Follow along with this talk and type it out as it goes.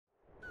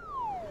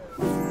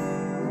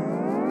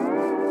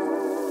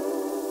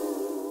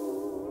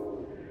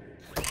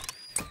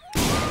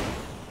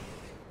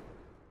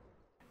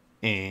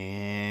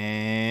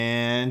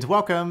And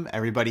welcome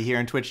everybody here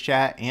in Twitch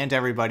chat and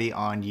everybody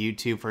on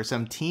YouTube for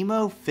some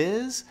Teemo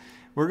Fizz.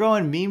 We're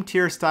going meme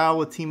tier style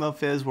with Teemo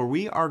Fizz, where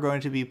we are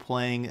going to be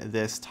playing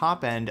this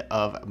top end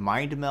of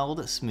Mind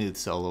Meld Smooth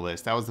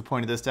Soloist. That was the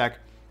point of this deck,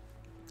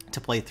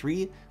 to play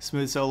 3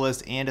 Smooth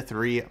Soloist and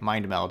 3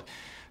 Mind Meld.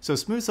 So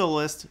Smooth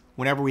Soloist,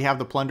 whenever we have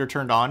the Plunder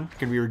turned on, going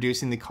to be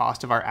reducing the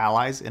cost of our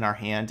allies in our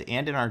hand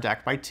and in our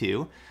deck by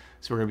 2.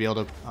 So we're going to be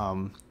able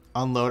to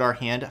unload our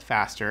hand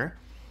faster.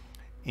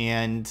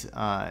 And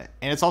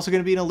it's also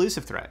going to be an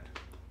elusive threat.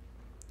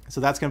 So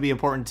that's going to be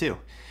important too.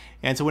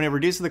 And so when it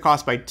reduces the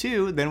cost by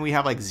 2, then we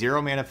have like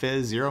 0 mana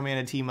Fizz, 0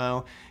 mana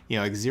Teemo, you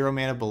know, like 0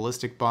 mana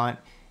Ballistic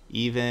Bot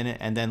even,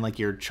 and then like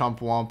your Chump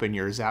Wump and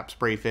your Zap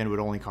Spray Fin would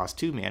only cost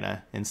 2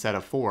 mana instead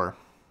of 4.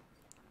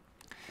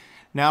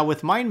 Now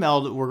with Mind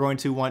Meld, we're going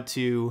to want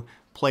to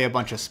play a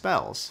bunch of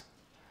spells.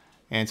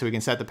 And so we can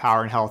set the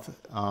power and health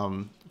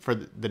for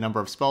the number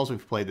of spells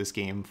we've played this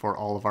game for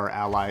all of our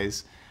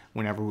allies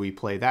whenever we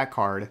play that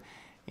card.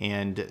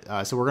 And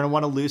so we're going to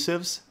want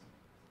elusives.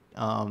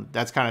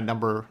 That's kind of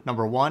number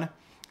 1.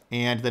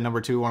 And then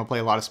number 2, we want to play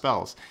a lot of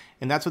spells.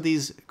 And that's what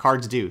these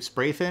cards do.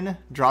 Spray Fin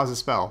draws a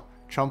spell.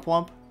 Chump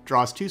Wump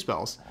draws 2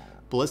 spells.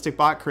 Ballistic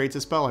Bot creates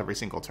a spell every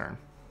single turn.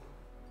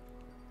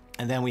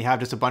 And then we have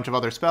just a bunch of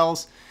other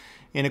spells.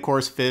 And of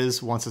course,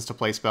 Fizz wants us to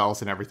play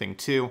spells and everything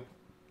too.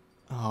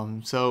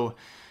 So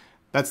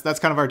that's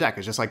kind of our deck.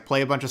 It's just like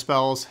play a bunch of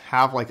spells,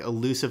 have like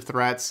elusive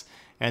threats,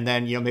 and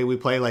then, you know, maybe we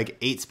play like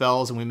 8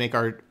 spells and we make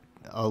our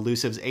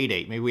elusives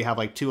 8/8. Maybe we have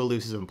like 2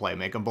 elusives in play,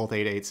 make them both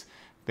 8/8s,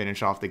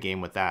 finish off the game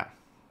with that.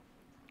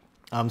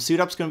 Suit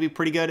Up's going to be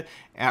pretty good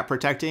at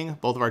protecting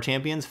both of our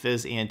champions,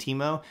 Fizz and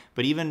Teemo,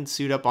 but even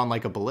Suit Up on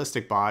like a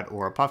Ballistic Bot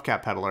or a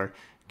Puffcat Peddler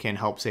can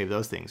help save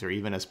those things, or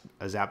even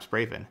a Zap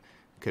Spray Fin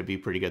could be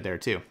pretty good there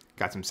too.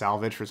 Got some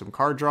salvage for some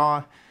card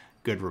draw,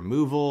 good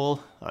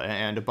removal,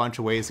 and a bunch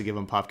of ways to give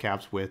them Puff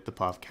Caps with the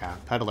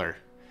Puffcat Peddler.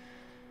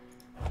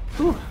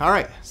 Whew. All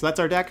right, so that's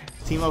our deck,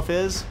 Teemo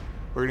Fizz.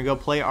 We're gonna go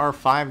play our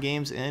 5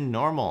 games in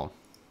normal.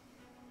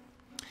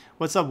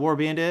 What's up, War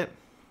Bandit?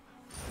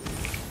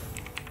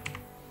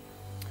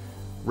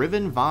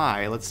 Riven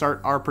Vi. Let's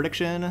start our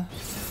prediction.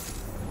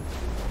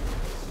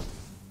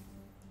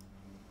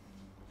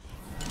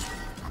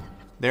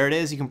 There it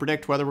is. You can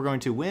predict whether we're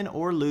going to win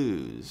or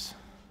lose.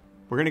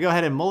 We're gonna go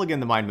ahead and mulligan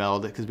the Mind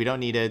Meld because we don't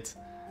need it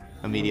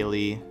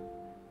immediately.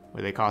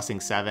 With it costing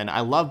 7.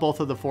 I love both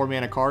of the 4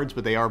 mana cards,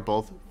 but they are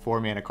both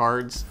 4 mana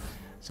cards.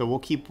 So we'll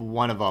keep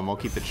one of them. We'll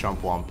keep the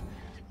Chump Wump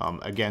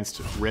against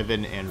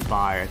Riven and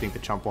Vi. I think the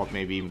Chump Wump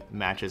maybe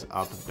matches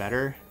up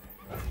better.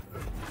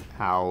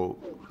 How,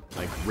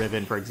 like,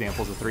 Riven, for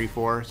example, is a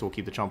 3/4, so we'll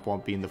keep the Chump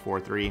Wump being the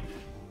 4/3.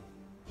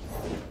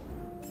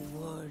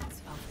 Words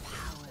of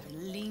power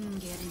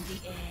linger in the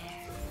air.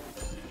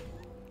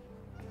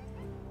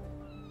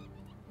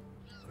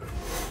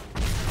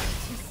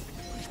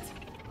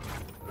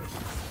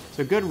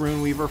 So good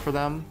Rune Weaver for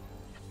them.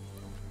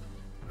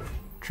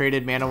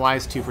 Traded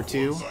mana-wise 2 for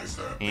 2,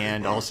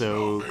 and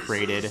also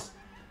created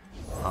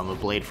a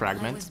Blade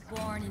Fragment. I was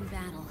born in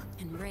battle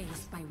and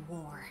raised by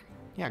war.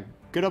 Yeah,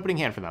 good opening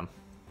hand for them.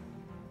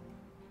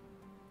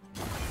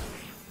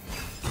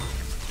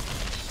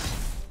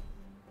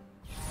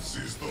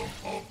 System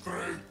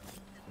upgrade.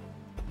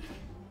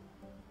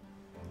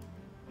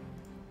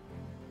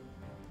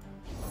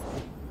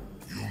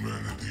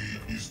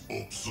 Humanity is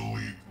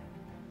obsolete.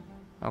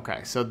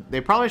 Okay, so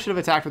they probably should have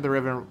attacked with the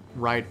Riven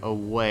right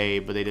away,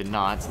 but they did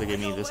not, so they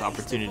gave me this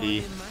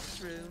opportunity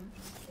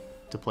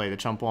to play the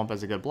Chump Wump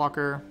as a good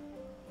blocker.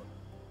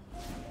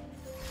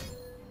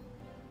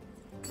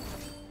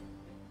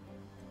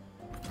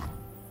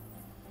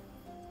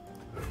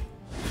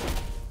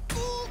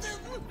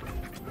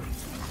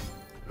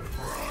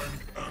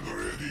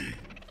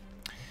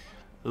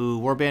 Ooh,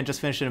 Warband just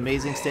finished an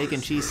amazing steak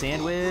and cheese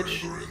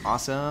sandwich.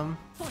 Awesome.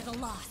 For the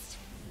lost.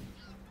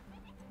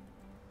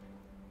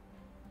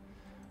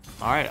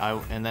 Alright,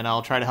 and then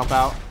I'll try to help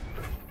out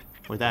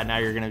with that. Now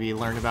you're going to be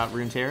learning about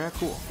Runeterra.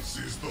 Cool.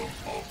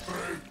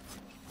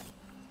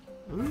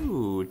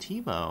 Ooh,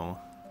 Teemo.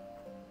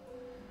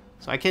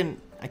 So I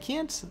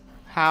can't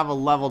have a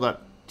leveled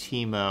up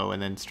Teemo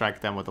and then strike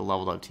them with a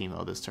leveled up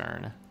Teemo this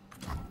turn.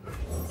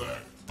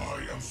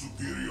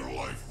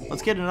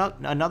 Let's get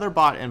another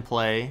bot in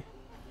play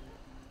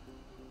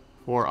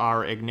for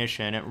our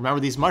Ignition. And remember,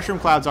 these Mushroom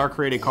Clouds are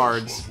created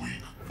cards,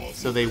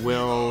 so they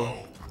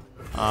will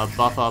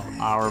buff up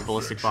our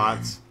Ballistic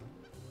Bots.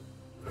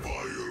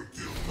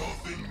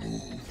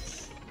 I'm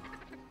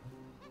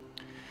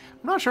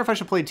not sure if I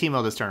should play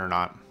Teemo this turn or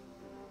not.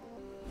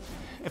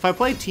 If I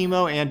play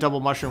Teemo and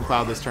double Mushroom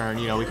Cloud this turn,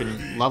 you know, we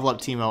can level up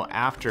Teemo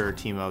after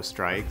Teemo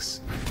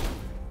strikes.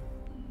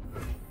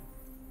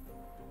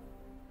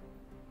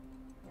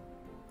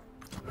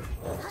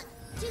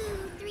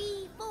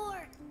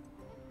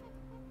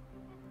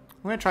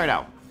 I'm gonna try it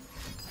out.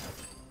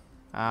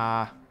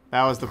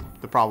 That was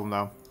the problem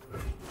though.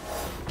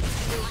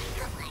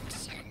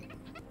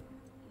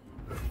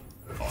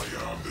 I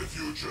am the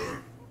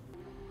future.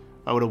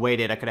 I would have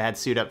waited, I could have had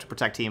suit up to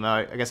protect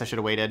Teemo. I guess I should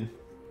have waited.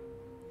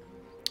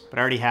 But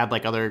I already had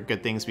like other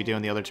good things to be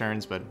doing the other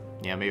turns, but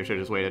yeah, maybe I should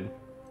have just waited.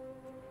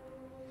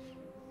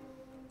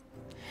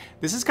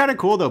 This is kind of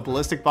cool though,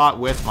 Ballistic Bot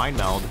with Mind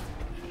Meld.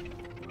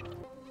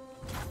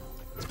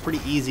 It's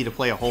pretty easy to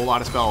play a whole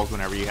lot of spells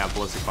whenever you have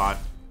Ballistic Bot.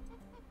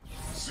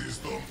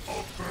 System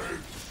upgrade.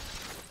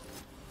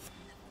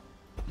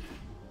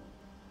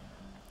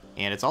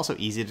 And it's also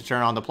easy to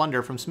turn on the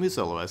Plunder from Smooth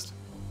Soloist.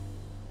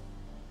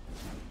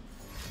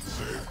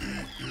 Safety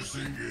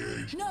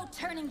disengaged. No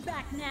turning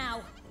back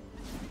now.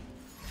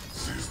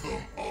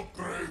 System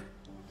upgrade.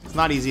 It's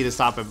not easy to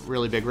stop a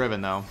really big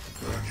Riven though.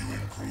 Can you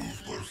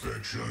improve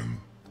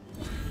perfection?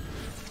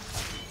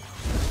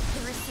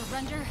 There is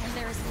surrender and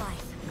there is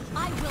life.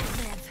 I will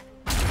live.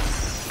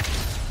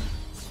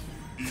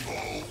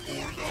 Evolve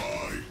or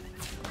die.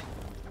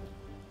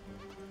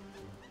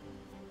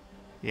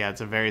 Yeah,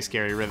 it's a very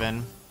scary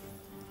Riven.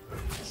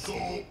 So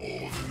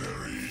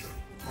ordinary.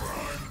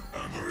 Prime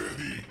and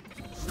ready.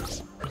 My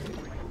future.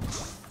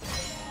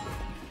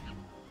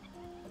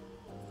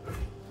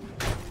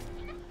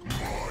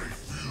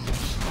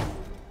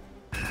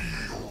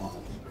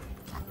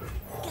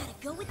 Gotta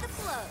go with the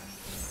flow.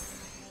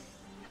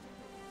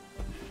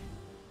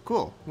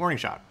 Cool, Warning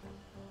Shot.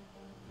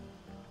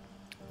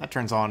 That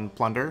turns on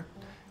Plunder,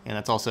 and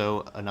that's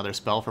also another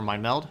spell for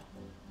Mind Meld.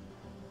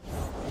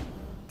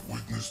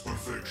 Witness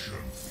perfection.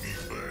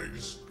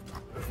 Meatbags.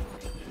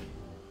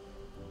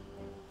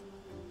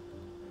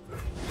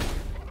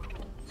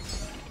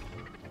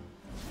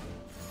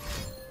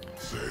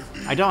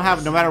 Safety. I don't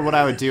have, no matter what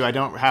I would do, I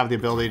don't have the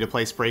ability to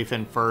play Spray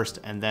Fin first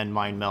and then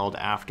Mind Meld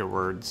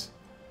afterwards.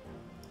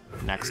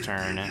 Next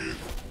turn. To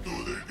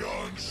the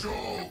gun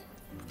show.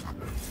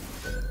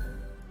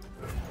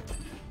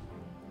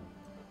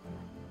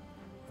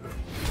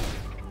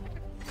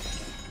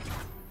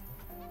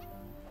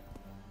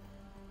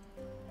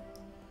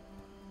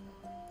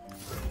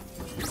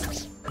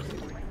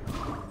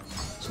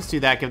 Let's just do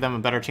that, give them a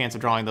better chance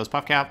of drawing those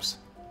puff caps.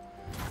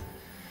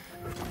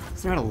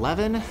 Is there an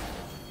 11?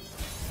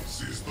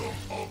 System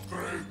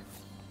upgrade.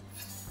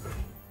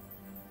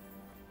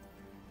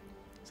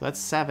 So that's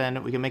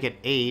 7. We can make it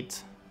 8.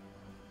 So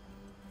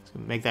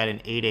make that an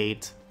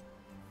 8/8.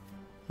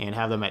 And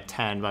have them at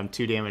 10, but I'm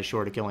 2 damage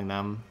short of killing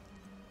them.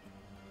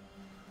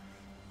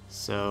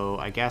 So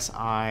I guess if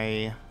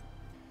I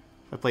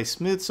play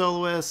Smooth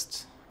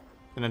Soloist,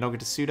 then I don't get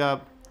to suit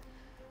up.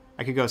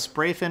 I could go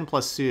Spray Fin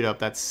plus suit up,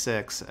 that's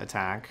 6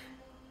 attack.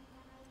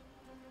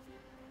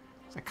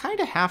 So I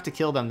kind of have to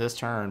kill them this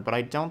turn, but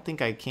I don't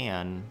think I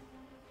can.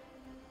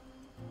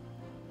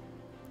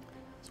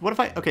 So what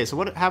if I... Okay, so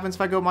what happens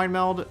if I go Mind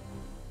Meld?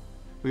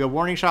 We go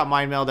Warning Shot,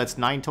 Mind Meld, that's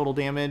 9 total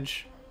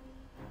damage.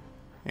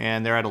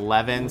 And they're at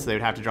 11, so they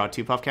would have to draw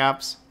 2 puff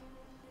caps.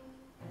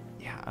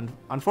 Yeah,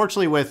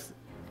 unfortunately with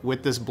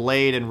this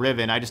Blade and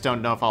Riven, I just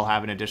don't know if I'll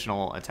have an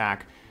additional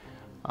attack.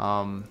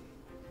 Alright,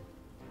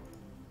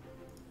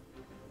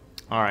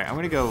 I'm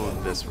going to go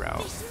this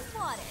route.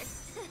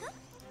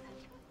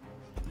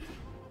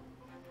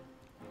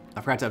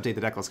 I forgot to update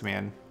the Decklist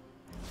command.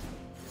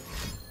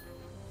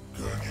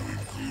 Can you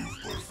improve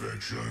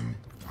perfection?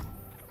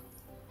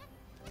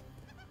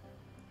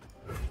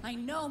 I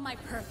know my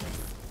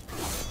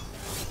purpose.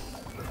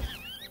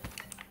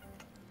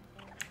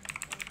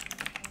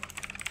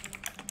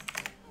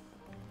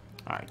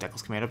 Alright,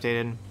 Decklist command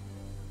updated.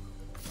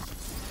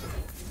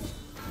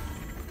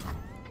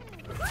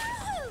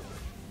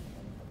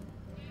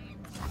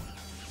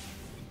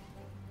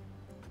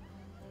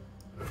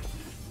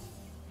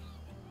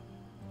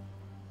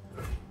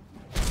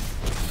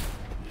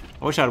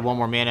 I wish I had one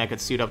more mana I could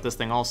suit up this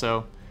thing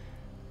also.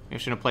 Maybe I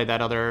shouldn't have played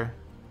that other...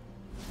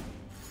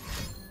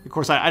 Of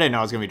course, I didn't know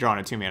I was going to be drawing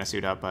a 2-mana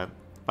suit up, but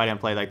if I didn't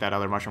play like that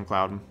other Mushroom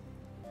Cloud,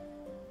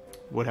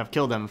 would have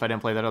killed them if I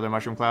didn't play that other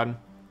Mushroom Cloud.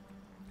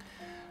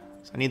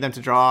 So I need them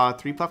to draw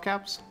 3 puff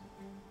caps.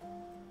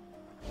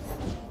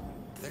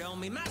 Put on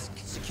me mask,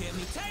 secure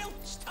me tail,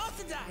 start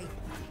the day.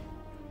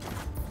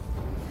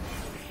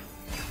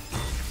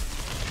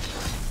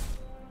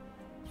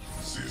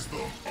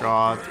 System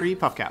Draw upgrade. 3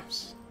 puff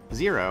caps.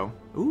 0.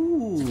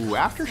 Ooh,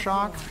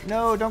 Aftershock.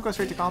 No, don't go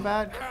straight to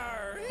combat.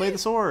 Play the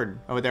sword.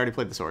 Oh, wait, they already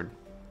played the sword.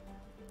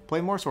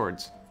 Play more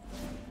swords.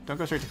 Don't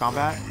go straight to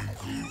combat.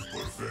 Improve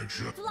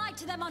perfection. Fly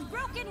to them on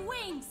broken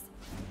wings.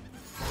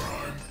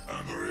 Prime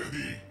and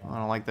ready. I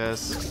don't like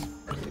this.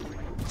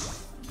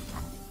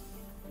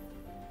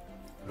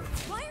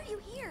 Why are you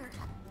here?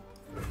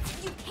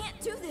 You can't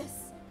do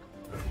this.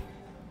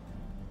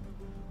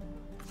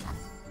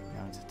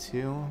 Down to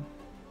 2.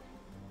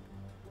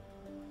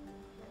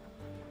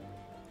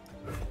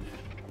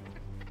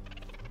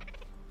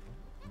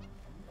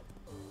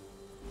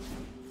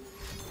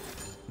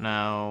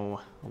 No.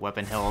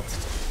 Weapon hilt.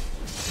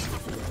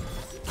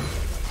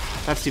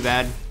 That's too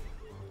bad.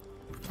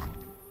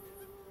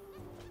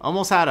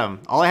 Almost had him.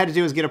 All I had to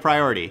do was get a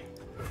priority.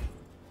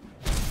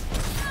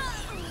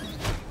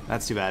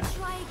 That's too bad.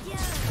 Try again.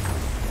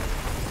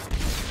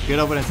 Good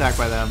open attack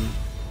by them.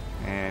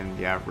 And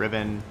yeah,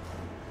 Riven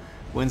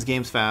wins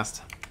games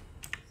fast.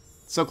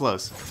 So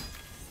close.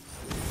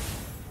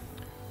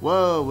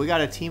 Whoa, we got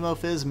a Teemo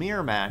Fizz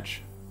mirror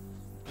match.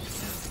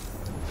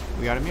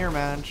 We got a mirror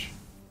match.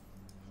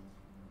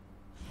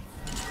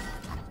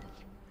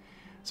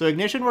 So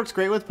Ignition works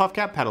great with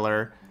Puffcap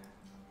Peddler.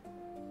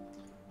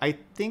 I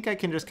think I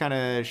can just kind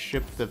of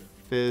ship the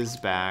Fizz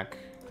back.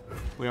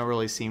 We don't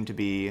really seem to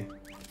be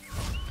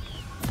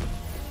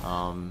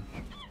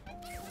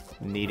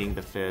needing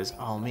the Fizz.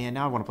 Oh man,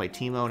 now I want to play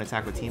Teemo and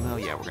attack with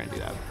Teemo. Yeah, we're gonna do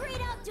that.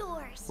 Great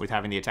outdoors. With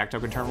having the attack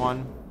token turn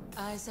 1.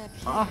 Eyes up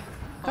here, Oh,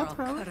 or I'll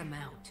cutthroat. cut 'em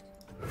out.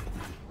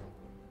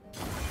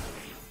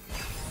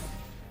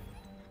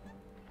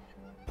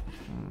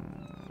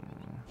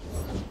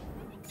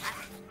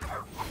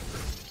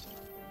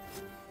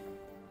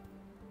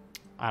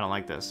 I don't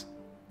like this.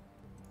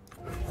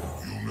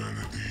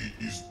 Humanity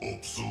is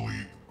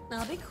obsolete.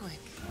 I'll be quick.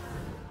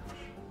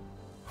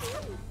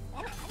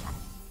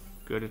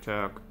 Good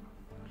attack.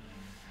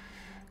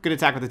 Good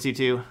attack with the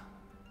 2-2.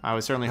 I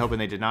was certainly hoping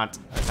they did not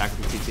attack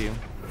with the 2-2.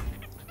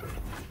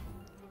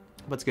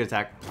 But it's a good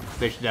attack.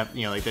 They should,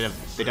 you know, like they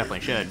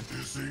definitely should.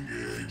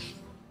 Disengage.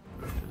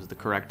 It was the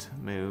correct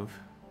move.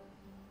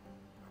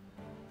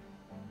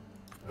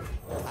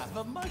 Have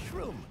a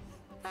mushroom.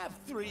 Have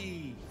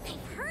 3.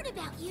 I've heard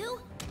about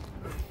you.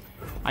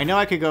 I know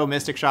I could go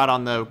Mystic Shot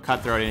on the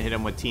Cutthroat and hit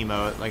him with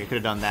Teemo. Like I could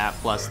have done that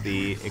plus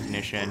the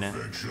Ignition.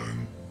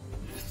 Perfection.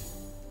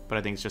 But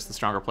I think it's just the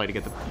stronger play to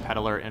get the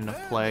Peddler into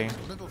play.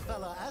 Little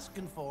fella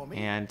asking for me.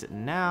 And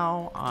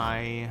now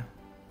I...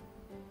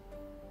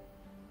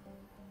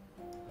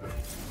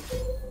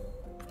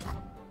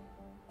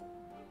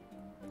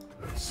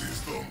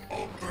 System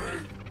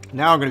upgrade.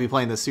 Now I'm going to be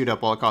playing the suit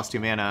up while it costs 2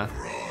 mana.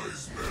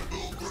 Rise,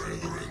 metal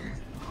brethren.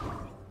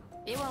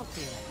 You won't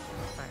feel it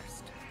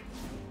first.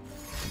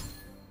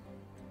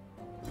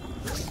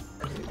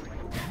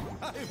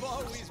 I've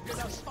always been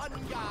a fun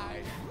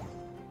guy.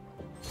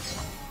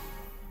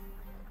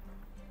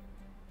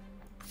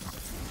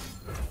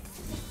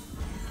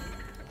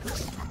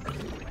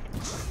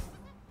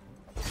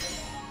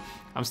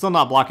 I'm still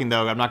not blocking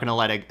though. I'm not going to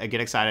let a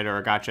Get Excited or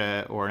a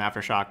Gotcha or an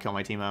Aftershock kill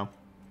my Teemo.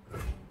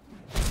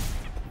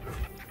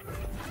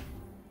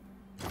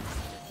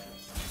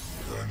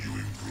 Can you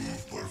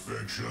improve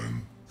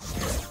perfection?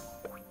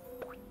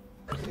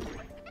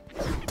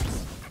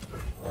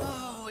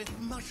 Oh, if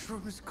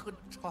mushrooms could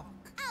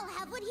talk. I'll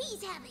have what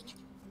he's having.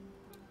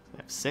 We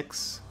have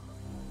 6.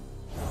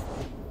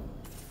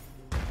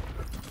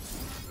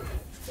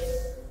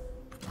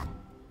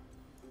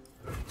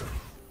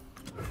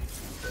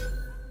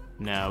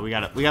 No, we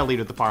gotta lead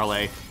with the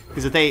parlay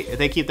because if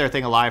they keep their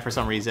thing alive for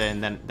some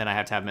reason, then I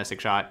have to have Mystic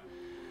Shot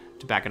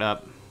to back it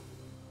up.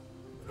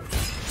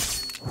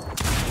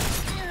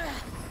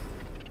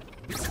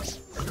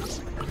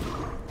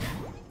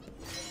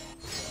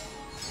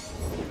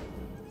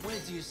 Where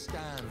do you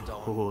stand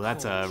on? Ooh,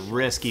 that's a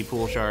risky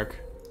Pool Shark.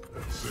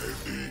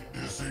 Safety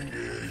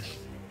disengage.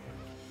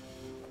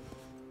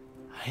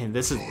 And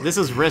this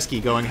is risky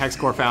going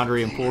Hexcore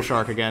Foundry and Pool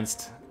Shark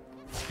against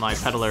my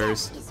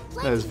Peddlers.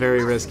 That is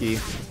very risky.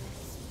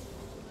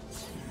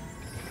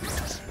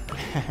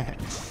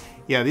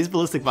 Yeah, these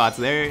ballistic bots,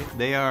 they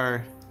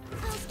are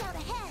I'll scout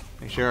ahead.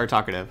 they sure are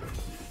talkative.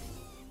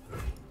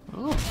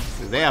 Ooh,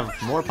 they have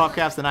more puff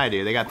caps than I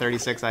do. They got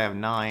 36, I have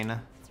 9.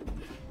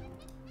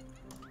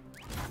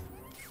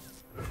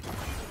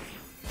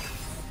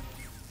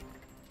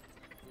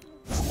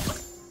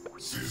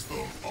 System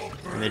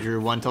upgrade. And they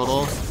drew 1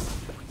 total.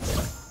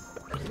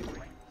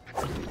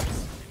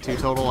 2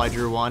 total, I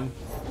drew 1.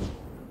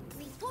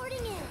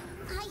 Reporting in.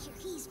 I hear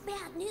he's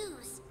bad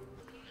news.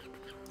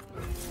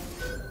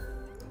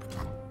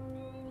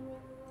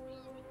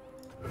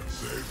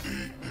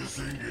 Safety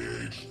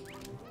disengage.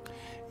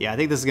 Yeah, I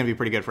think this is gonna be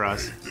pretty good for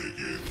us. Take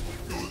it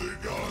to the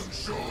gun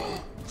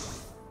show.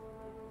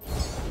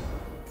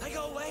 I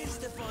got ways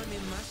to find me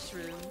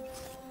mushroom.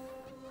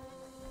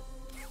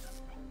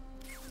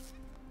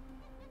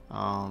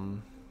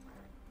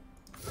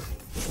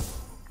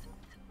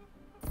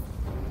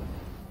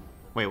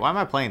 Wait, why am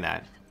I playing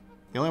that?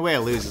 The only way I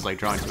lose is like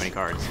drawing too many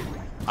cards.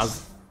 I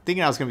was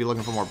thinking I was gonna be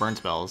looking for more burn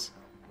spells.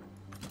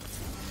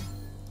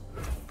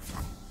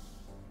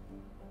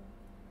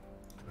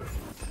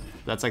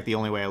 That's like the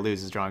only way I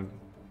lose is drawing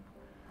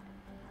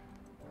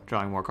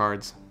more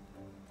cards.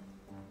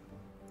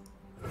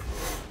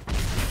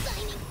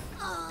 Signing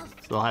off.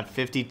 So they'll have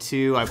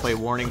 52. I play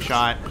Warning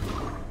Shot.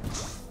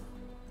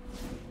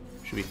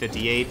 Should be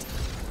 58.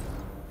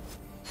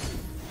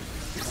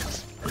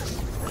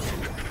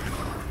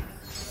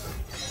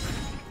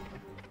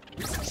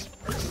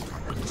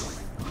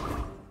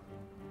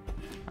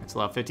 Alright, so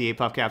they'll have 58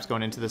 puff caps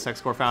going into the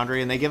Hexcore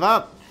Foundry, and they give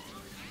up.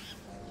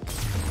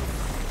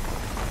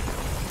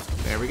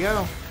 There we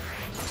go.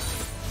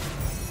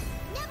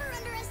 Never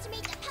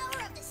underestimate the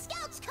power of the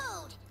Scouts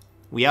Code.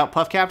 We out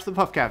puff capped the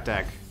puff cap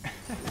deck.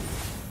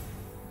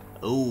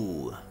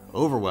 Ooh,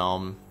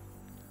 Overwhelm.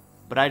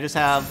 But I just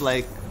have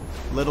like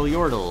little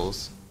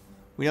Yordles.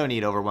 We don't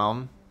need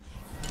Overwhelm.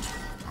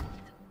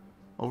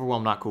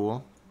 Overwhelm not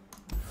cool.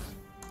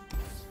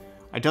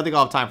 I don't think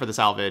I'll have time for the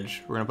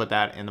salvage. We're going to put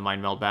that in the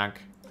Mind Meld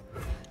back.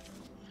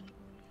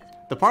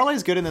 The parlay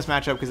is good in this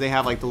matchup because they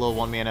have like the little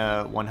 1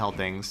 mana, 1 health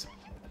things.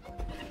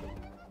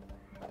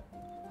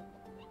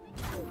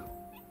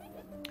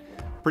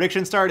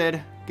 Prediction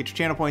started. Get your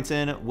channel points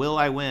in. Will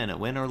I win?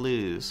 Win or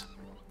lose?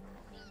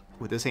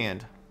 With this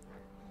hand.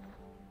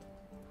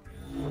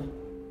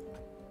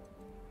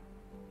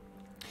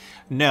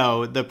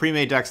 No, the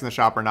pre-made decks in the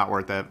shop are not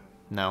worth it.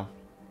 No.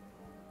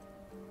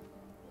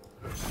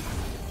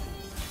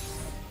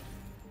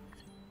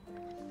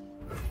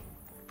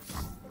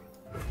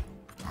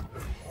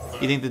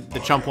 You think that the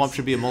Chump Wump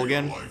should be a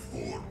mulligan?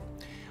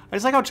 I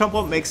just like how Chump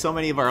Wump makes so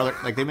many of our other...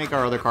 Like, they make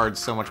our other cards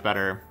so much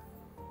better.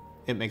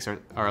 It makes our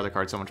other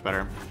cards so much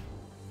better.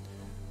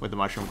 With the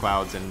Mushroom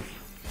Clouds, and...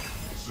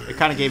 It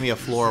kind of gave me a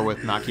floor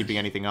with not keeping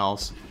anything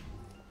else.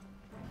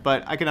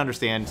 But I can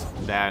understand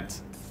that...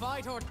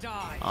 Fight or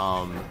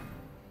die.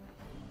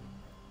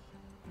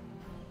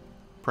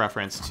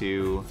 Preference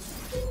to...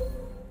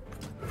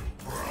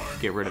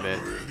 get rid of it.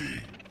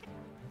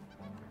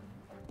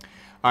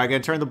 Alright,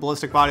 gonna turn the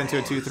Ballistic Bot into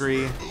a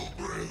 2/3.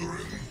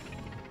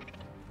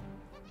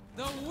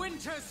 The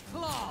Winter's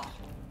Claw.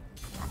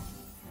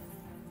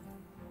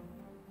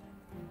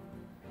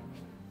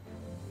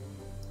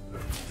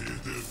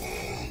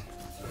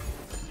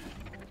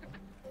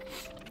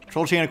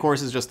 Troll Chain, of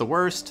course, is just the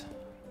worst.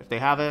 If they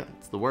have it,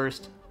 it's the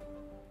worst.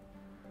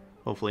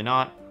 Hopefully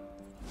not.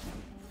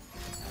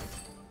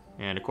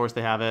 And of course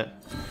they have it.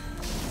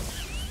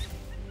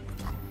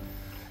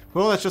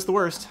 Well, that's just the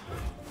worst.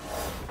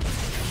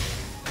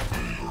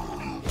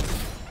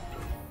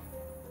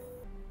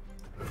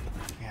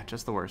 Yeah,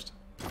 just the worst.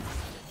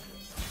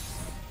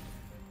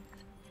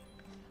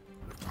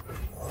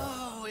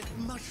 Oh, if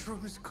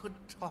mushrooms could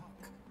talk.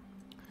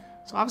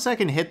 So obviously I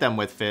can hit them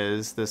with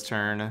Fizz this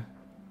turn.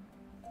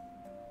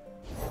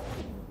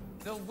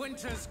 The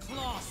Winter's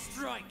Claw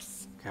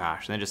strikes.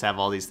 Gosh, and then just have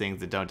all these things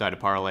that don't die to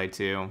parlay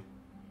too.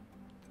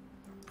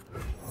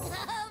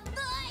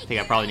 I think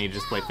I probably need to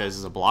just play Fizz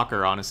as a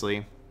blocker,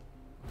 honestly.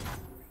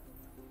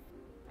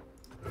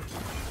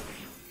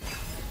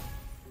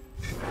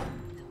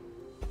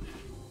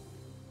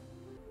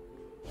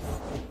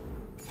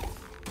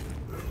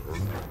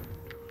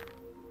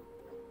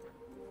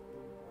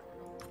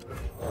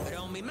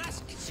 Show me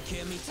mask,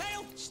 secure me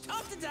tail,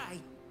 stop the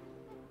day.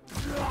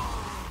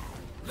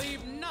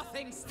 Leave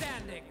nothing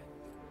standing.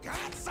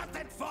 Got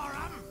something for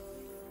him?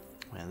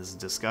 Man, this is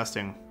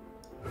disgusting.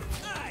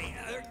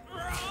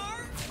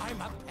 I'm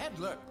a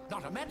peddler,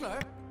 not a meddler.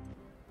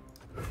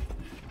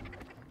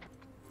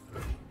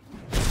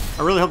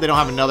 I really hope they don't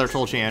have another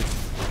Troll Chant.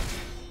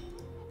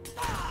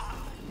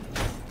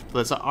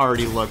 This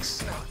already looks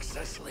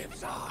Success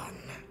lives on.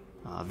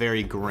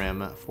 very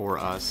grim for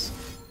us.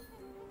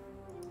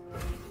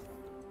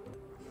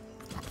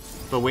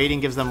 But waiting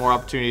gives them more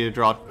opportunity to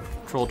draw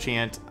Troll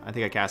Chant. I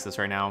think I cast this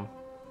right now.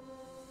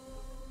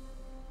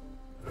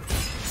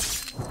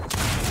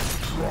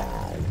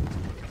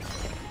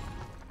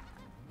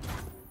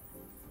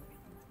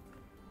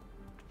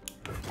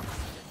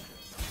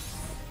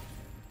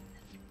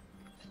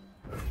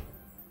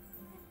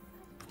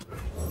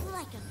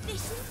 Like a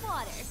fish in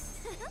water.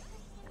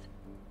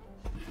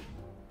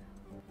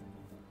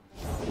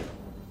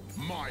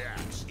 My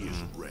axe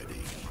is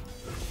ready.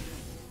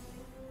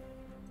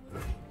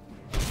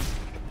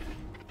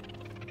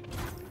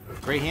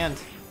 Great hand.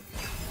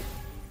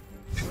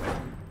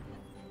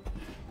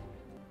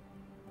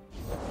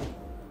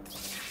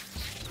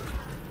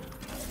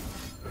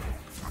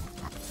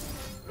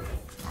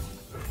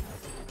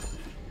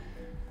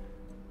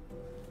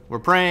 We're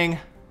praying.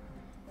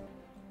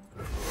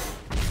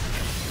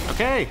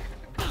 Okay.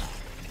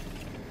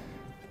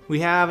 We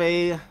have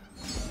a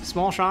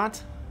small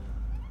shot.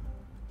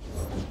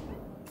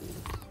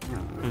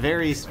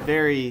 Very,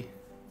 very,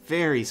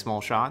 very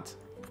small shot.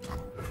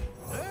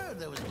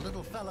 There was a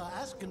little fella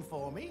asking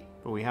for me.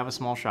 But we have a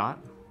small shot.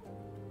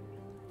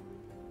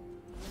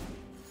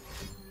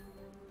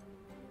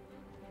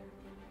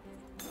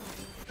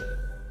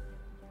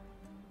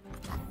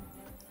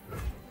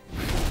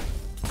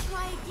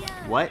 Try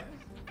again. What?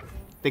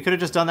 They could have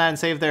just done that and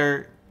saved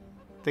their...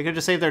 They could have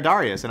just saved their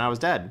Darius and I was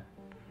dead.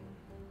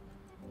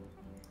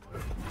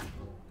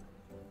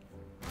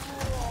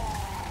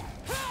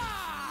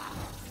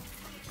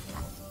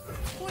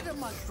 Would a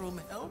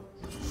mushroom help?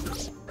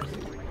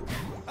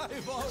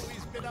 I've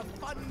always been a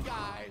fun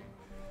guy.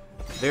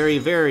 Very,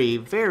 very,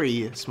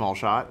 very small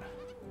shot.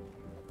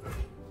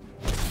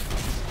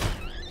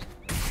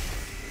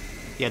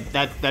 Yeah,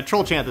 that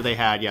Troll Chant that they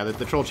had, yeah,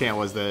 the Troll Chant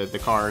was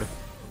the card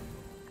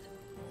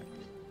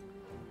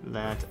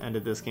that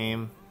ended this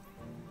game.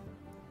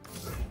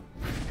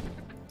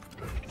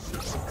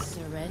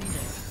 Surrender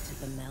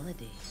to the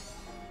melody.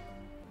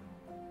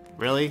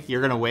 Really?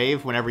 You're gonna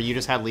wave whenever you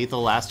just had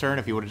lethal last turn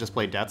if you would have just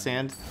played Death's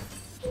Hand?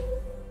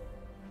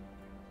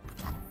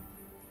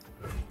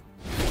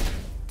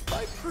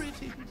 My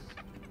pretty.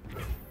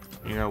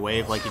 You're gonna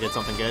wave like you did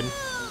something good?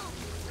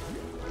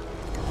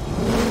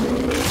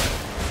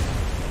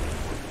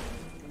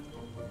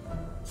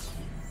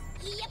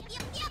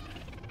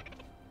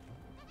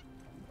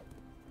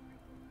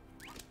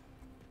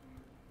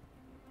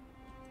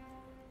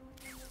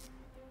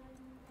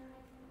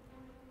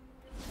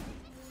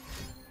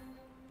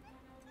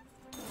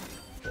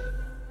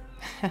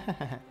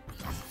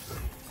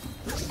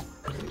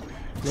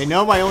 They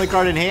know my only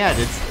card in hand.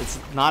 It's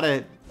not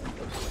a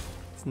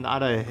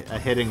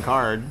hidden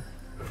card.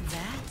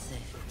 That's it.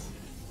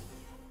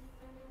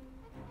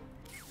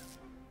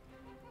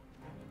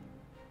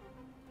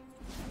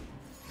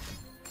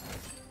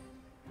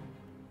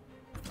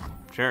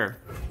 Sure.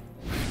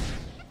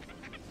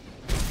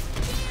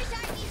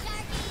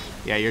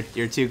 Yeah,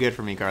 you're too good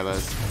for me,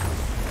 Carlos.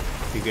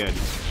 Too good.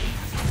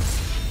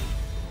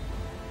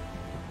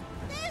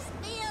 This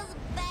feels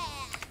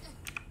bad.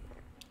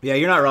 Yeah,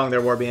 you're not wrong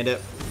there, War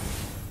Bandit.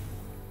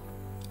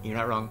 You're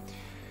not wrong.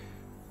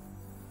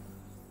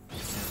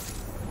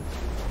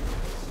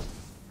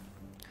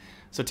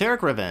 So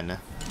Tarek Riven.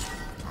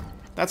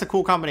 That's a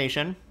cool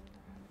combination.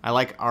 I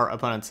like our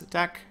opponent's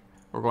deck.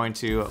 We're going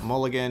to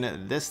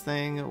mulligan this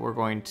thing. We're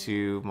going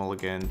to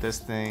mulligan this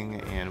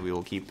thing, and we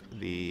will keep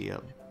the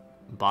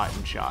bot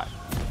and shot.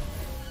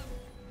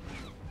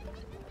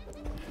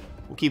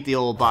 We'll keep the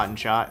old bot and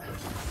shot.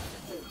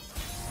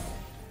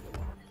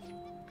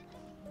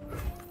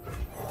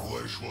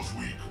 Flesh was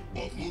weak,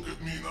 but look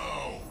at me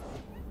now.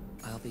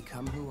 I'll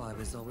become who I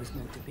was always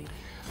meant to be.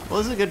 Well,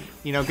 this is a good,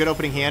 good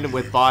opening hand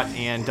with bot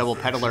and double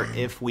peddler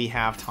if we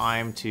have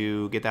time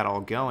to get that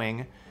all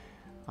going.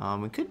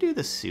 We could do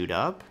the suit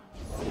up.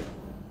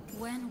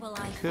 When will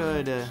I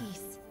Could, find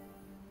peace?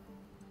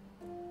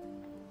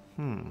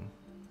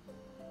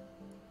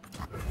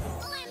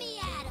 Let me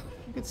at him.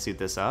 We could suit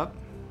this up.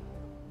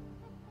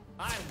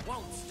 I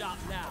won't stop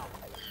now.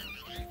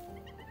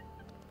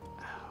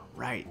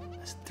 Right,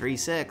 that's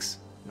 3/6.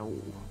 No.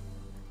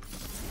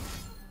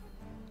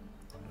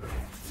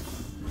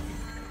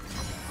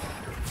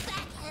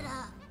 Back it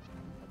up.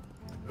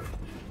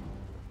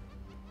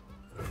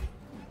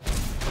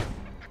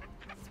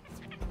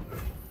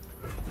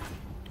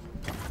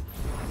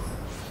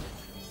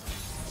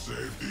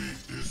 Safety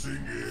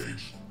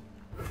disengaged.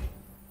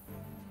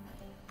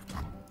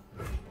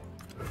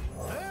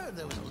 Heard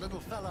there was a little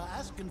fella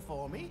asking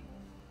for me.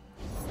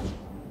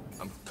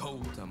 I'm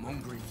cold, I'm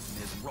hungry, and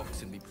there's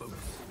rocks in me boots.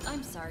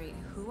 I'm sorry,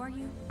 who are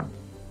you?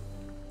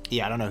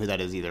 Yeah, I don't know who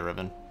that is either,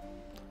 Riven.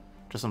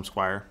 Just some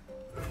squire.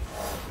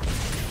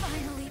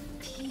 Finally,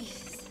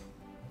 peace.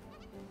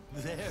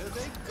 There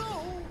they go.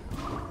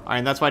 Alright,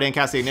 and that's why I didn't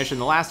cast the ignition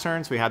the last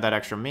turn, so we had that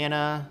extra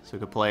mana. So we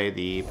could play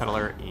the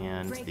peddler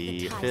and Break the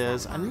the ties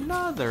fizz. that bind.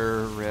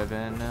 Another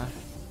Riven.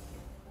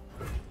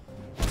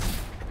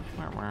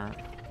 Wah, wah.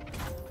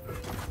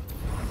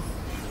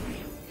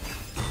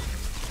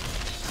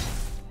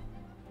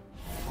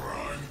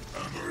 Prime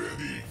and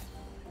ready.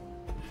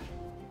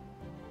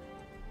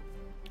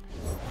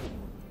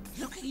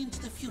 Looking into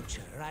the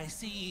future, I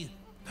see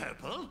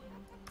purple.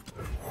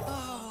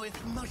 Oh,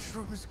 if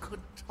mushrooms could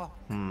talk.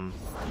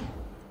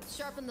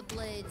 Sharpen the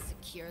blade,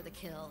 secure the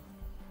kill.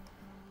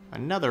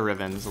 Another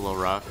Riven's a little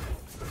rough.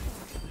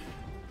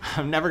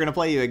 I'm never gonna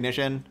play you,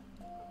 Ignition.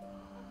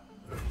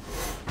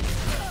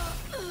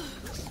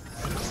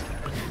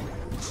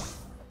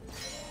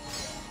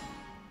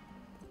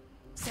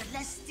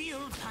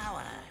 Celestial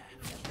power.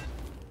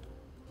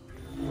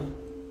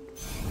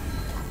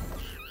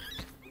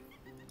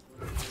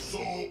 So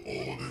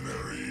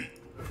ordinary.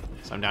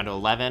 So I'm down to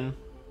 11.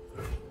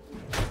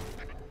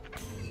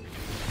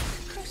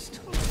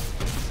 Crystal.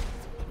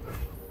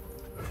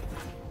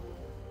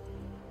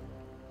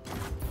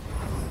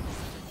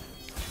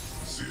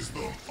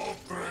 System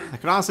upgrade.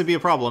 That could honestly be a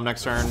problem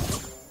next turn.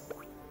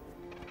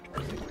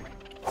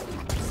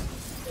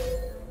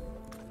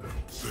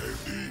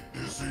 Safety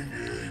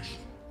disengaged.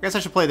 I guess I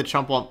should play the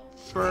chump lump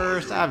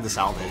first. I have the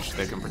salvage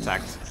that can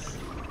protect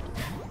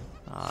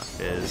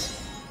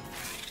Fizz.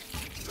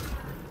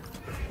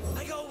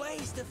 I got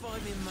ways to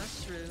find me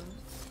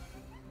mushrooms.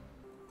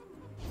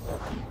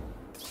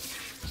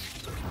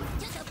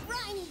 Just a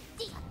briny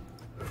deep.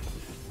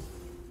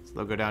 So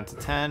they'll go down to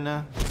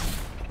 10.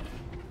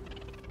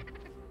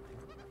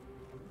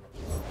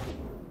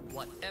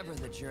 Whatever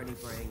the journey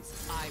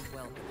brings, I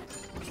welcome it.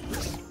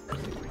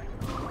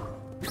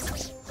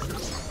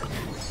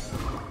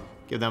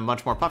 Give them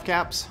much more puff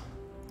caps.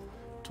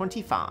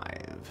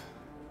 25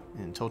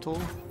 in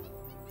total.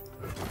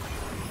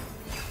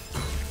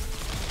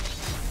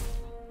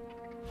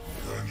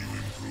 Can you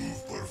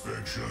improve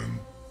perfection?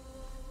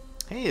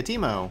 Hey, a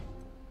Teemo.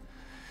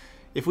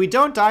 If we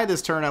don't die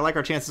this turn, I like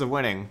our chances of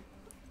winning.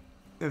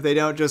 If they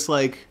don't just,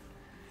 like,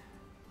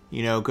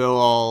 go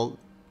all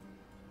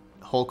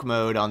Hulk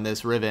mode on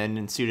this Riven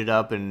and suit it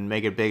up and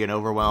make it big and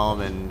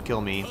overwhelm and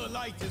kill me. Her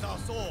light is our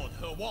sword,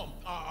 her warmth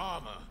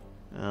our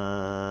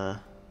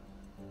armor.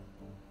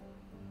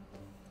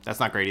 That's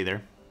not great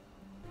either.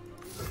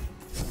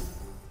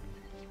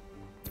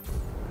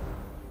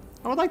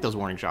 I would like those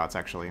warning shots,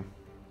 actually.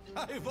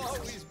 I've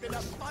always been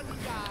a fun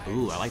guy.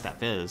 Ooh, I like that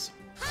Fizz.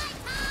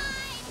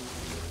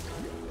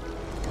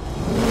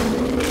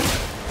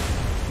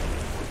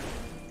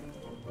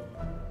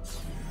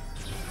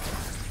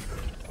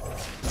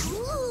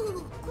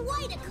 Ooh,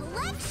 quite a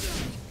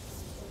collection.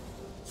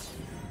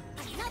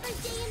 Another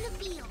day in the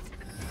field.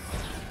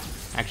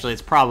 Actually,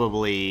 it's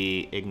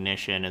probably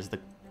Ignition is the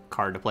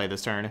card to play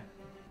this turn.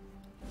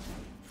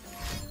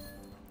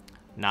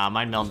 Nah,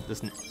 Mind Meld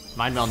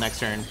next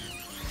turn.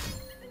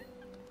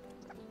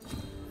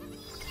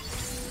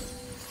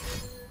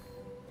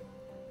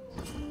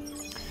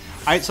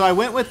 Alright, so I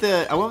went with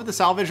the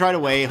salvage right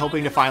away,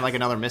 hoping to find like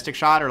another Mystic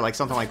Shot or like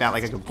something like that,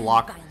 like I could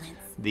block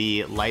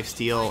the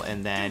lifesteal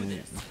and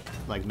then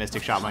like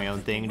Mystic Shot my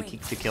own thing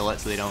to kill it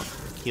so they don't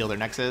heal their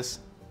Nexus.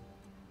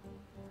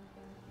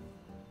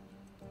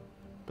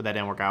 But that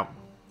didn't work out.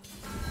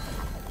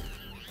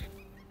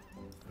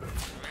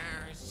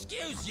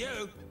 Excuse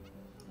you.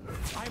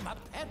 I'm a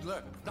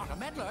peddler, not a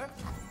meddler.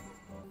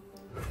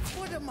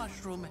 Would a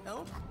mushroom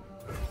help?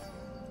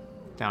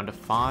 Down to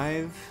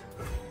 5.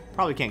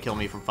 Probably can't kill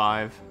me from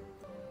 5.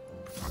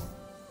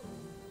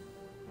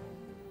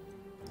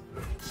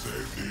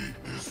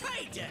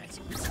 Trade it.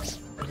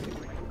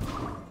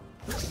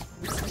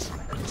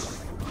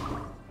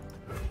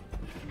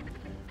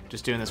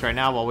 Just doing this right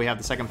now while we have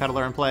the second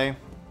peddler in play.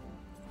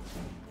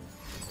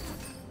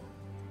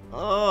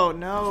 Oh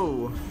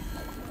no!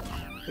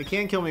 They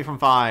can't kill me from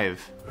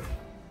 5.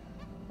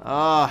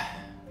 Well,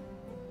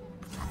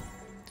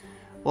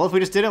 if we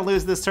just didn't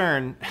lose this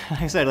turn,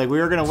 like I said, like we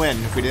were gonna win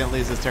if we didn't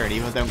lose this turn,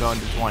 even with them going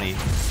to 20.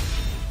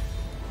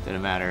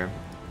 Didn't matter.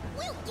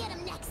 We'll get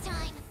him next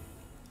time.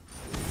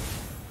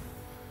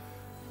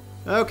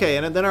 Okay,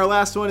 and then our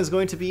last one is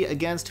going to be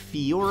against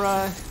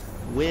Fiora,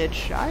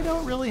 which I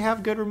don't really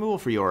have good removal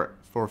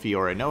for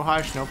Fiora. No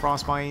Hush, no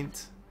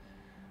Frostbite.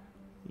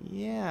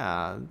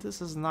 Yeah,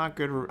 this is not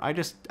good. I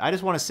just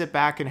want to sit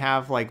back and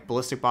have like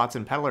Ballistic Bots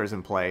and Peddlers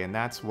in play, and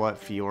that's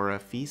what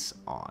Fiora feasts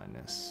on.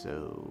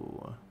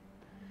 So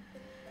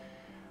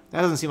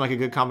that doesn't seem like a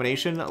good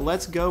combination.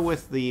 Let's go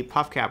with the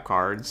Puff Cap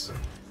cards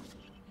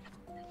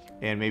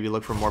and maybe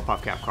look for more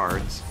Puff Cap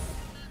cards.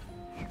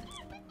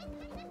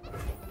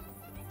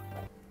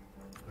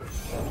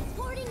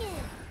 Reporting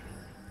in.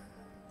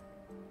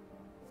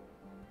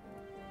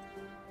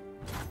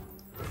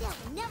 They'll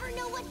never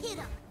know what hit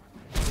them.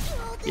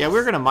 Yeah, we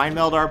were going to Mind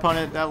Meld our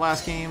opponent that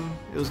last game.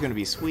 It was going to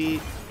be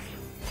sweet.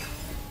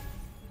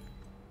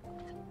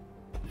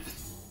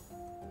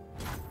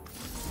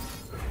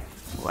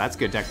 Well, that's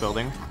good deck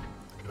building.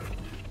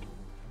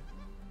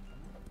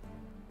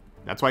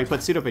 That's why you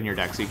put Suit Up in your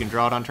deck, so you can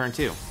draw it on turn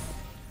 2.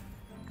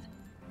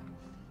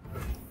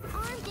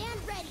 Armed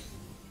and ready.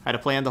 Had a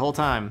plan the whole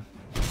time.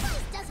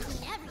 Size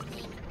doesn't mean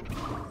everything.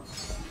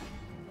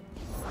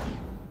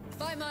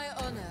 By my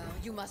honor,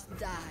 you must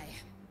die.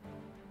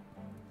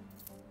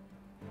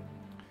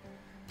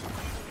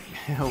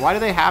 Why do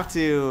they have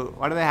to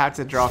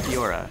draw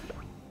Fiora?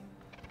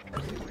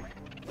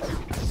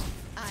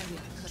 I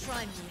will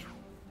try me.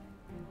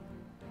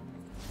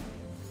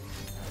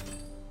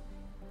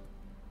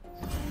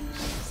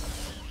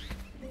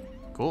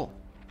 Cool.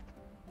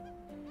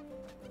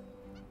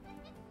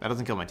 That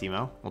doesn't kill my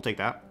Teemo. We'll take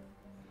that.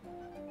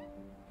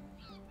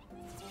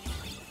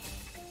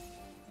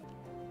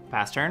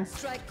 Pass turn?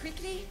 Strike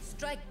quickly,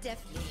 strike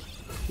deftly.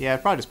 Yeah,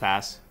 probably just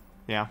pass.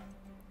 Yeah.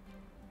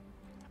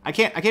 I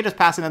can't just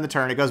pass it in the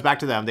turn. It goes back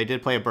to them. They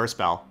did play a burst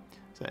spell.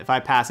 So if I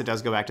pass, it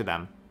does go back to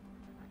them.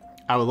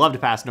 I would love to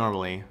pass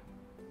normally.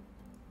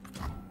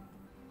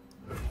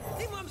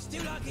 Think I'm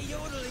still like a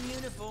yodel in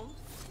uniform?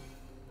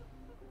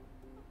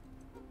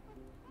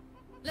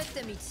 Let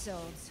them eat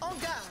swords. On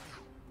guard.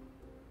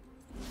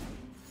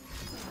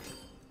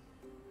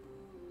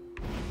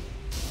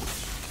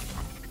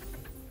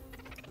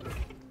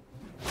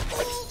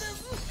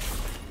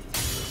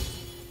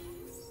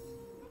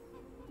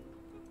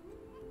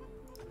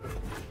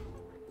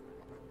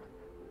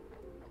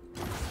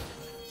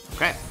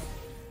 Okay. I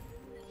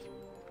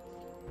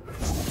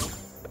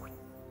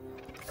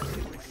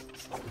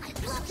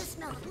love the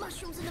smell of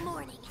mushrooms in the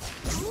morning.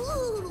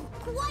 Ooh,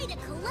 quite a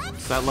collection.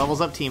 So that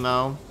levels up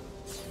Teemo.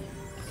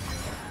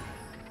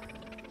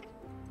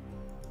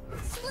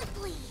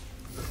 Swiftly.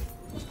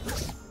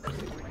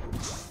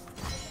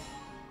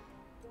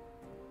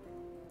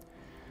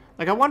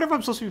 Like, I wonder if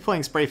I'm supposed to be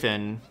playing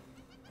Sprayfin.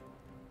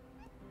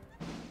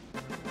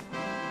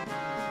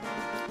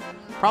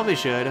 Probably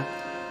should.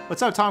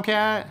 What's up,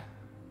 Tomcat?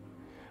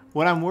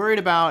 What I'm worried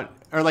about,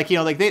 or like, you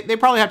know, like they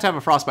probably have to have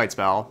a Frostbite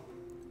spell.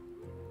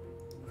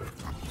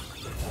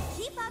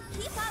 Keep up,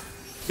 keep up.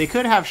 They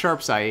could have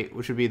Sharp Sight,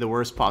 which would be the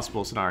worst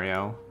possible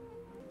scenario.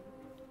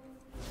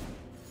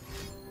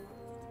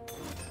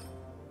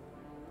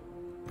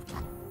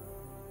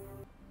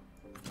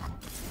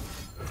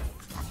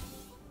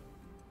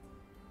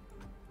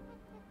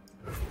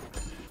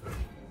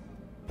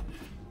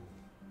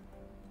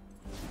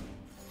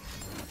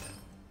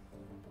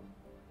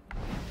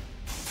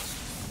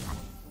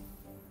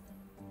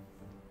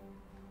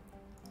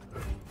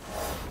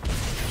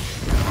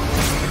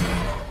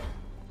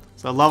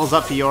 So it levels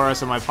up Fiora,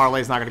 so my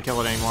Parlay's not going to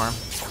kill it anymore.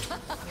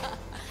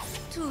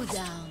 2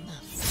 down.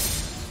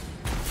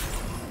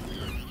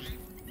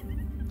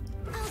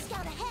 I'll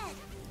scout ahead.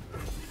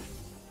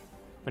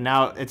 But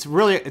now it's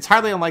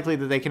hardly unlikely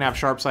that they can have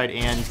Sharp Sight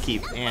and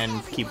keep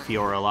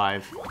Fiora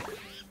alive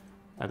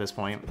at this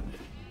point.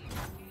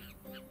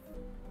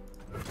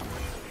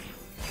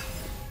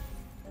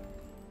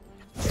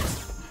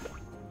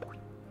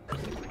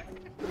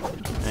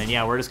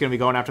 yeah, we're just going to be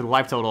going after the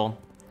life total.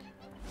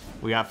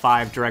 We got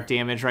 5 direct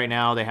damage right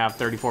now. They have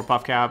 34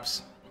 puff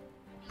caps.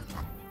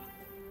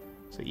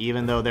 So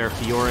even though their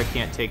Fiora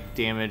can't take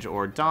damage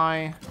or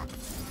die,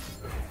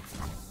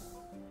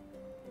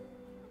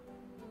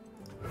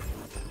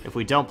 if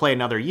we don't play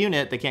another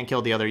unit, they can't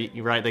kill the other,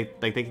 right?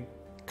 They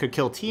could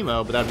kill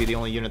Teemo, but that'd be the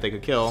only unit they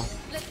could kill.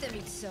 Let them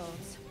eat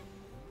souls.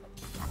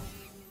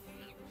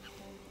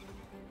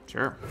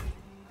 Sure.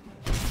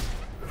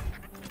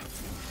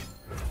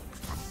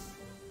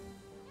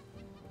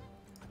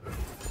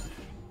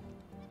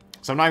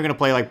 So I'm not even going to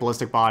play like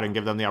Ballistic Bot and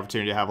give them the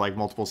opportunity to have like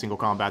multiple single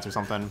combats or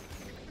something.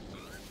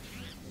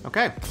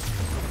 Okay.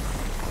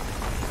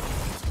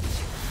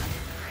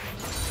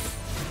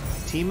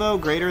 Teemo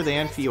greater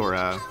than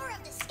Fiora. Power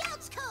of the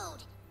Scouts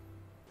Code.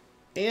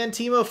 And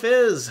Teemo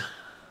Fizz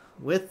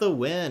with the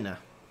win.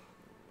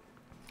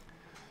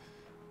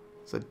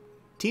 So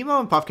Teemo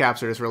and Puff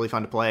Caps are just really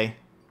fun to play.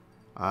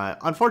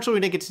 Unfortunately, we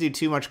didn't get to do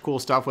too much cool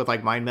stuff with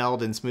like Mind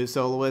Meld and Smooth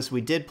Soloist.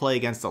 We did play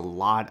against a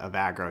lot of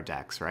aggro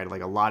decks, right?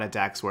 Like a lot of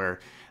decks where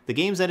the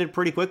games ended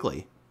pretty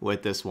quickly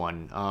with this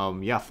one.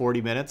 Yeah,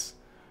 40 minutes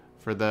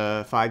for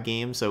the 5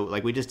 games. So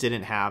like we just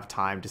didn't have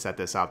time to set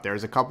this up.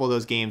 There's a couple of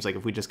those games, like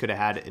if we just could have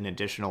had an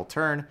additional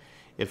turn,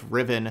 if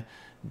Riven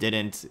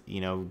didn't,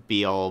 you know,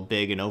 be all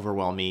big and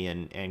overwhelm me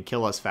and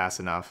kill us fast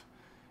enough,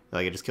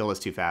 like it just killed us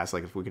too fast.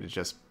 Like if we could have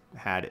just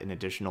had an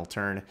additional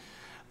turn,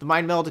 the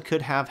Mind Meld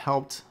could have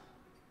helped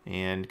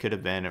and could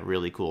have been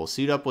really cool.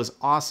 Suit Up was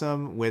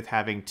awesome with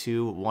having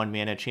 2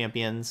 1-mana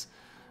champions.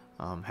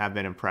 Have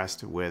been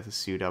impressed with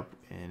Suit Up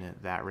in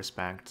that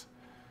respect.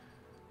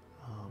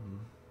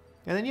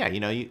 And then, yeah, you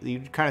know, you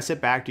kind of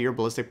sit back, do your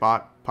Ballistic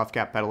Bot, Puff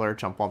Cap Peddler,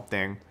 Chump Bump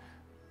thing.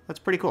 That's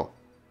pretty cool.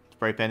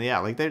 Spray Pen, yeah,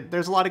 like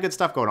there's a lot of good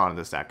stuff going on in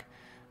this deck.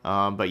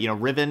 But, you know,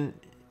 Riven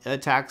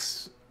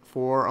attacks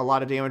for a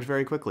lot of damage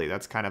very quickly.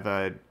 That's kind of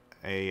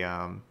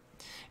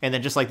and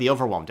then just like the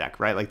Overwhelm deck,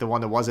 right? Like the one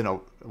that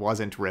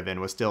wasn't Riven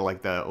was still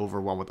like the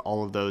Overwhelm with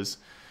all of those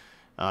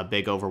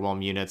big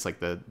Overwhelm units, like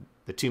the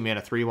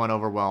 2-mana 3/1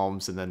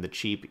 Overwhelms, and then the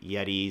cheap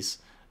Yetis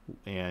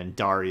and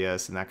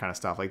Darius and that kind of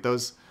stuff. Like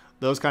those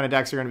kind of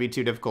decks are going to be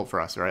too difficult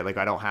for us, right? Like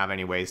I don't have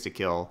any ways to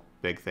kill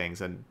big things,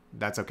 and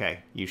that's okay.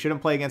 You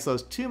shouldn't play against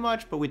those too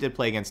much, but we did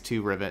play against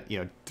 2 Riven, you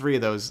know, 3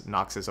 of those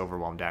Noxus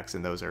Overwhelm decks,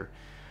 and those are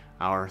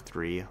our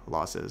 3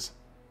 losses.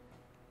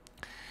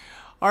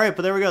 All right,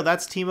 but there we go.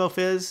 That's Teemo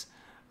Fizz.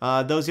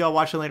 Those of y'all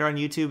watching later on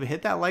YouTube,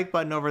 hit that like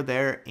button over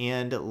there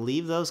and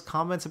leave those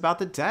comments about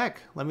the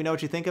deck. Let me know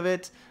what you think of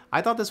it.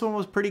 I thought this one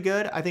was pretty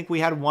good. I think we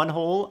had one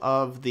hole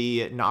of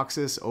the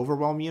Noxus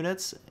Overwhelm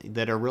units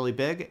that are really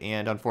big,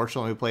 and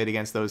unfortunately we played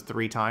against those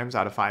 3 times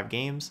out of 5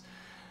 games.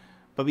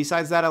 But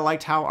besides that, I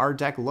liked how our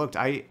deck looked.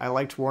 I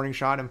liked Warning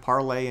Shot and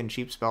Parlay and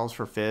cheap spells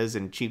for Fizz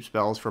and cheap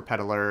spells for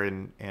Peddler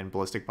and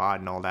Ballistic Bot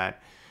and all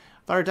that.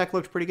 I thought our deck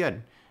looked pretty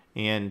good.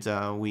 And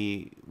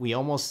we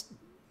almost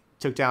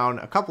took down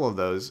a couple of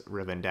those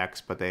Riven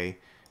decks, but they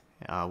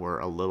were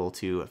a little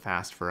too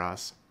fast for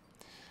us.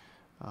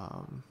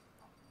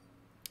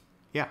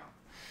 Yeah.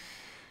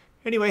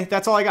 Anyway,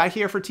 that's all I got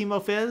here for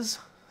Teemo Fizz.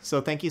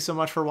 So thank you so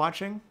much for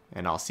watching,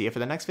 and I'll see you for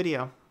the next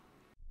video.